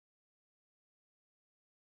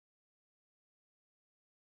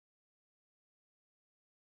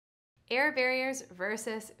Air barriers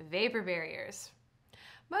versus vapor barriers.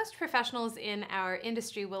 Most professionals in our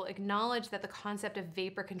industry will acknowledge that the concept of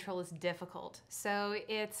vapor control is difficult, so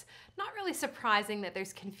it's not really surprising that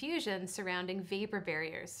there's confusion surrounding vapor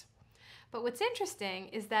barriers. But what's interesting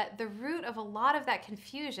is that the root of a lot of that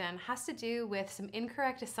confusion has to do with some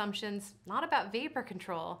incorrect assumptions, not about vapor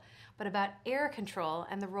control, but about air control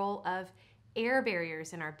and the role of air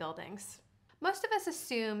barriers in our buildings. Most of us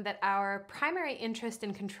assume that our primary interest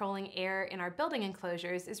in controlling air in our building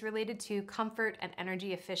enclosures is related to comfort and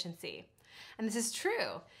energy efficiency. And this is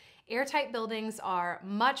true. Airtight buildings are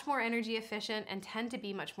much more energy efficient and tend to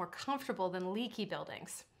be much more comfortable than leaky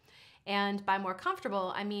buildings. And by more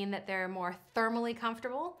comfortable, I mean that they're more thermally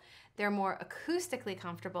comfortable, they're more acoustically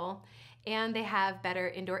comfortable, and they have better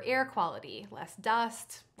indoor air quality, less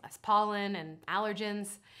dust, less pollen and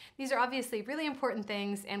allergens. These are obviously really important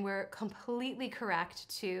things, and we're completely correct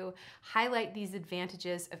to highlight these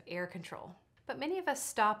advantages of air control. But many of us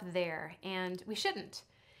stop there, and we shouldn't.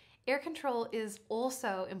 Air control is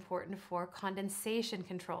also important for condensation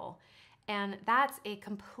control, and that's a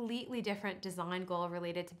completely different design goal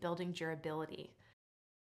related to building durability.